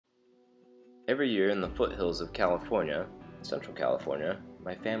Every year in the foothills of California, Central California,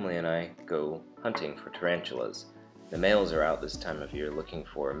 my family and I go hunting for tarantulas. The males are out this time of year looking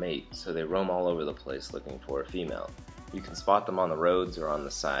for a mate, so they roam all over the place looking for a female. You can spot them on the roads or on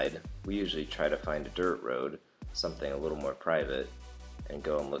the side. We usually try to find a dirt road, something a little more private, and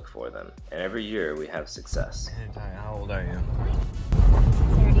go and look for them. And every year we have success. How old are you?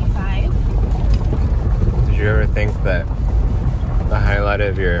 35. Did you ever think that the highlight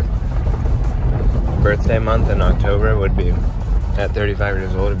of your birthday month in October would be, at 35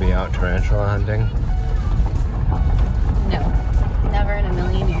 years old, to be out tarantula hunting? No, never in a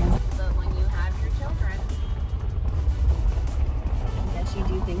million years. But when you have your children, I guess you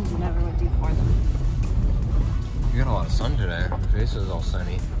do things you never would do for them. You got a lot of sun today. Your face is all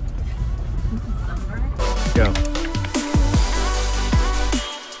sunny. Sunburn? Go.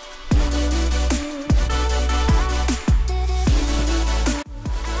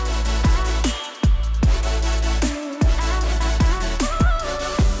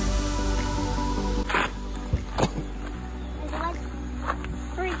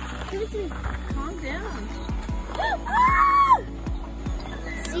 Calm down.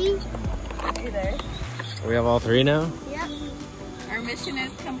 See? You're there. We have all three now? Yep. Our mission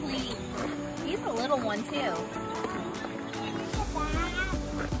is complete. He's a little one too.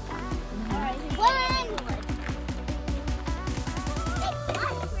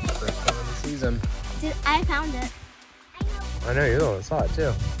 First time he sees him. Dude, I found it. I know, you saw it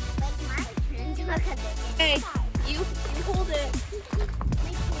too. It's my turn to look at it. Hey, you hold it.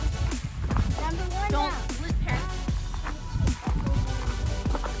 Number one. Don't flip past.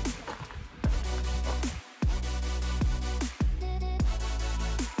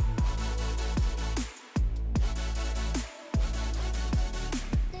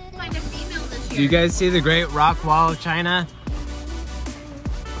 Find a female this year. Do you guys see the Great Rock Wall of China?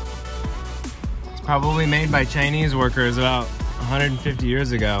 It's probably made by Chinese workers about 150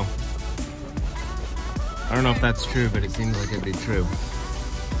 years ago. I don't know if that's true, but it seems like it'd be true.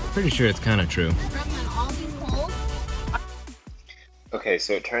 Pretty sure it's kind of true. Okay,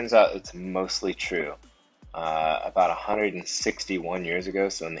 so it turns out it's mostly true. About 161 years ago,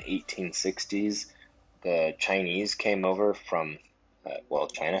 so in the 1860s, the Chinese came over from,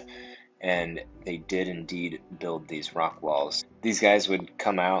 China, and they did indeed build these rock walls. These guys would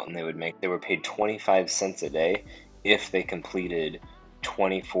come out and they were paid 25 cents a day if they completed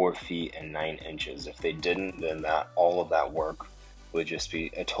 24 feet and 9 inches. If they didn't, then all of that work would just be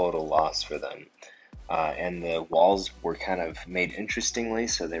a total loss for them. And the walls were kind of made interestingly,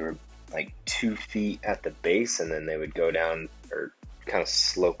 so they were like 2 feet at the base, and then they would go down or kind of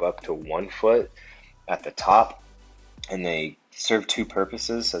slope up to 1 foot at the top. And they served two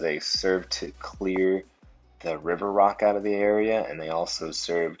purposes. So they served to clear the river rock out of the area, and they also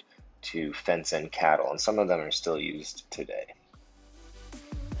served to fence in cattle, and some of them are still used today.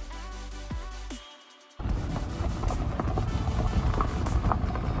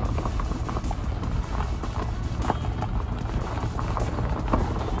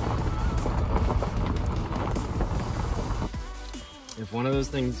 If one of those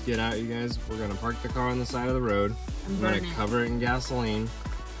things get out, you guys, we're gonna park the car on the side of the road. I'm gonna cover it in gasoline,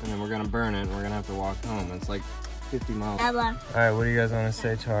 and then we're gonna burn it, and we're gonna have to walk home. It's like 50 miles. All right, what do you guys want to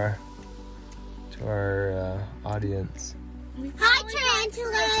say to our audience? Hi,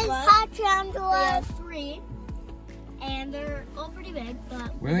 tarantulas! Hi, tarantulas! We have 3, and they're all pretty big,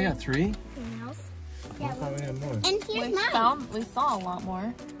 but We only got 3? females. I thought we had more. And here's mine. We saw a lot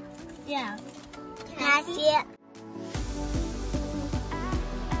more. Yeah. Can I see it?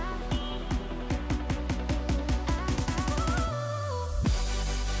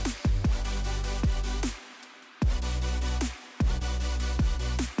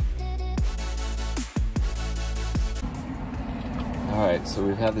 Alright, so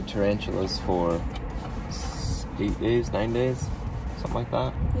we've had the tarantulas for 8 days, 9 days, something like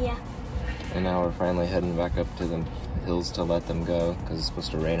that. Yeah. And now we're finally heading back up to the hills to let them go, because it's supposed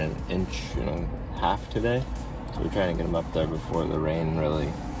to rain an inch and a half today. So we're trying to get them up there before the rain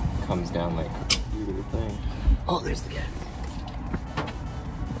really comes down like a beautiful thing. Oh, there's the cat.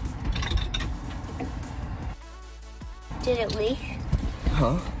 Did it leak?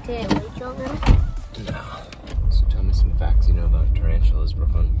 Huh? Did it leak over? No. So tell me some facts you know about tarantulas,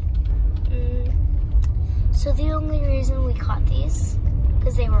 Brooklyn. So the only reason we caught these,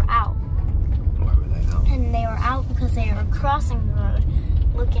 because they were out. Why were they out? And they were out because they were crossing the road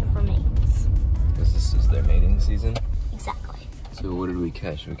looking for mates. Because this is their mating season? Exactly. So what did we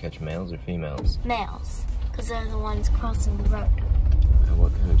catch? Did we catch males or females? Males, because they're the ones crossing the road. And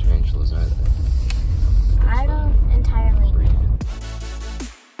what kind of tarantulas are they? I don't entirely know.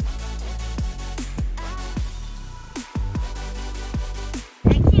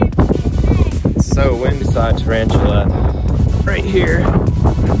 So we saw a tarantula right here. So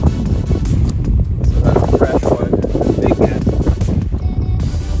that's a fresh one. Big guy.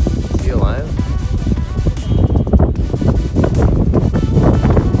 Is he alive?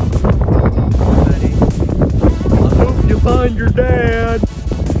 Buddy. I hope you find your dad.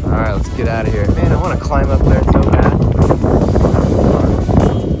 Alright, let's get out of here. Man, I want to climb up there so